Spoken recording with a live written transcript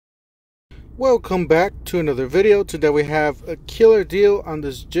Welcome back to another video. Today we have a killer deal on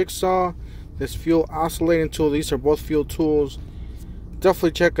this jigsaw, this fuel oscillating tool. These are both fuel tools.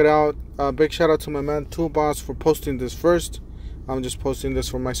 Definitely check it out. Big shout out to my man Toolboss for posting this first. I'm just posting this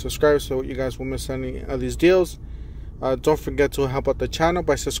for my subscribers so you guys won't miss any of these deals. Don't forget to help out the channel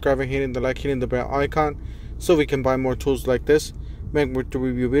by subscribing, hitting the like, hitting the bell icon so we can buy more tools like this. Make more to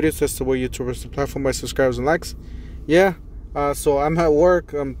review videos. That's the way YouTubers to platform by subscribers and likes. Yeah, so I'm at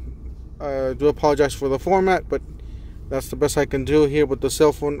work. I do apologize for the format, but that's the best I can do here with the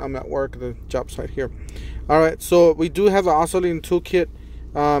cell phone. I'm at work, the job site here. Alright, so we do have an oscillating toolkit,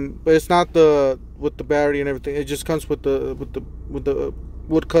 but it's not with the battery and everything. It just comes with the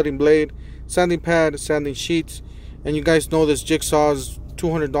wood cutting blade, sanding pad, sanding sheets, and you guys know this jigsaw is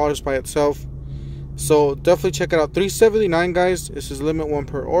 $200 by itself. So definitely check it out. $379, guys. This is limit one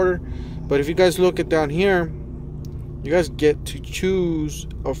per order. But if you guys look at down here, you guys get to choose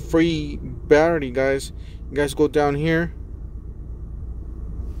a free battery, guys. You guys go down here.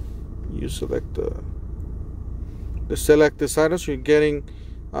 You select the select this item. So you're getting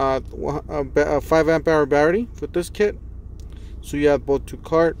a 5 amp hour battery with this kit. So you have both to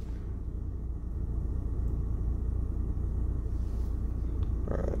cart.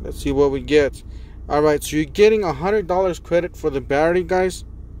 Alright, let's see what we get. Alright, so you're getting $100 credit for the battery, guys.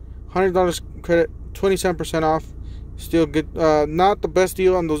 $100 credit, 27% off. Still good. Not the best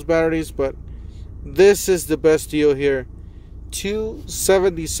deal on those batteries, but this is the best deal here.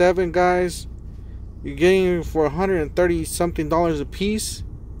 $277, guys. You're getting it for $130 something a piece.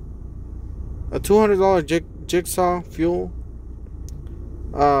 A $200 jigsaw fuel.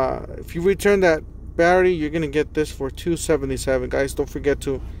 If you return that battery, you're gonna get this for $277, guys. Don't forget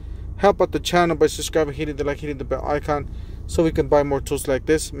to help out the channel by subscribing, hitting the like, hitting the bell icon, so we can buy more tools like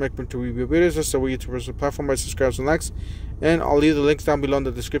this. Make them to review videos. That's the way YouTubers will platform by subscribers and likes. And I'll leave the links down below in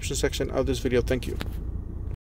the description section of this video. Thank you.